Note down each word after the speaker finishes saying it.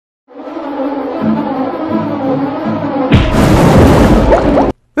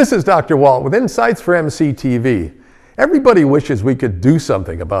This is Dr. Walt with Insights for MCTV. Everybody wishes we could do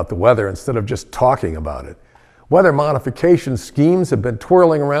something about the weather instead of just talking about it. Weather modification schemes have been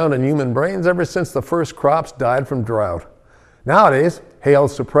twirling around in human brains ever since the first crops died from drought. Nowadays, hail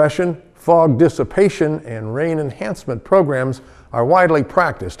suppression, fog dissipation, and rain enhancement programs are widely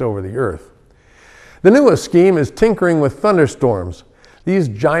practiced over the earth. The newest scheme is tinkering with thunderstorms. These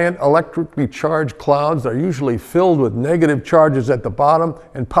giant electrically charged clouds are usually filled with negative charges at the bottom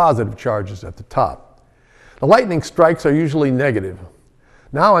and positive charges at the top. The lightning strikes are usually negative.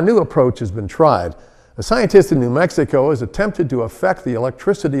 Now a new approach has been tried. A scientist in New Mexico has attempted to affect the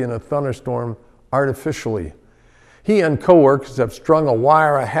electricity in a thunderstorm artificially. He and coworkers have strung a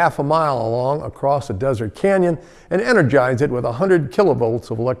wire a half a mile long across a desert canyon and energized it with 100 kilovolts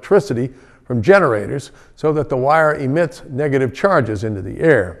of electricity from generators so that the wire emits negative charges into the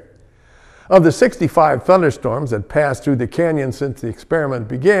air. Of the 65 thunderstorms that passed through the canyon since the experiment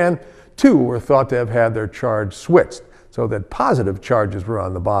began, 2 were thought to have had their charge switched so that positive charges were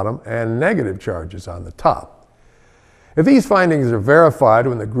on the bottom and negative charges on the top. If these findings are verified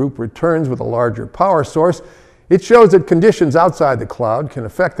when the group returns with a larger power source, it shows that conditions outside the cloud can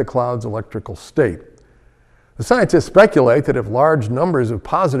affect the cloud's electrical state. The scientists speculate that if large numbers of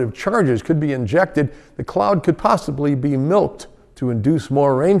positive charges could be injected, the cloud could possibly be milked to induce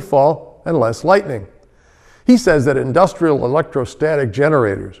more rainfall and less lightning. He says that industrial electrostatic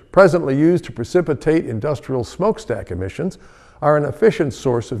generators, presently used to precipitate industrial smokestack emissions, are an efficient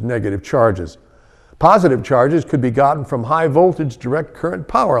source of negative charges. Positive charges could be gotten from high voltage direct current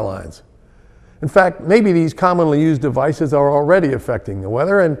power lines. In fact, maybe these commonly used devices are already affecting the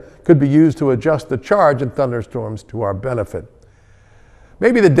weather and could be used to adjust the charge in thunderstorms to our benefit.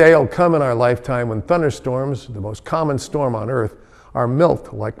 Maybe the day will come in our lifetime when thunderstorms, the most common storm on Earth, are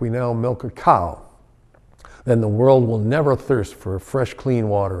milked like we now milk a cow. Then the world will never thirst for fresh, clean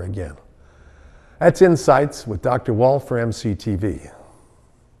water again. That's Insights with Dr. Walt for MCTV.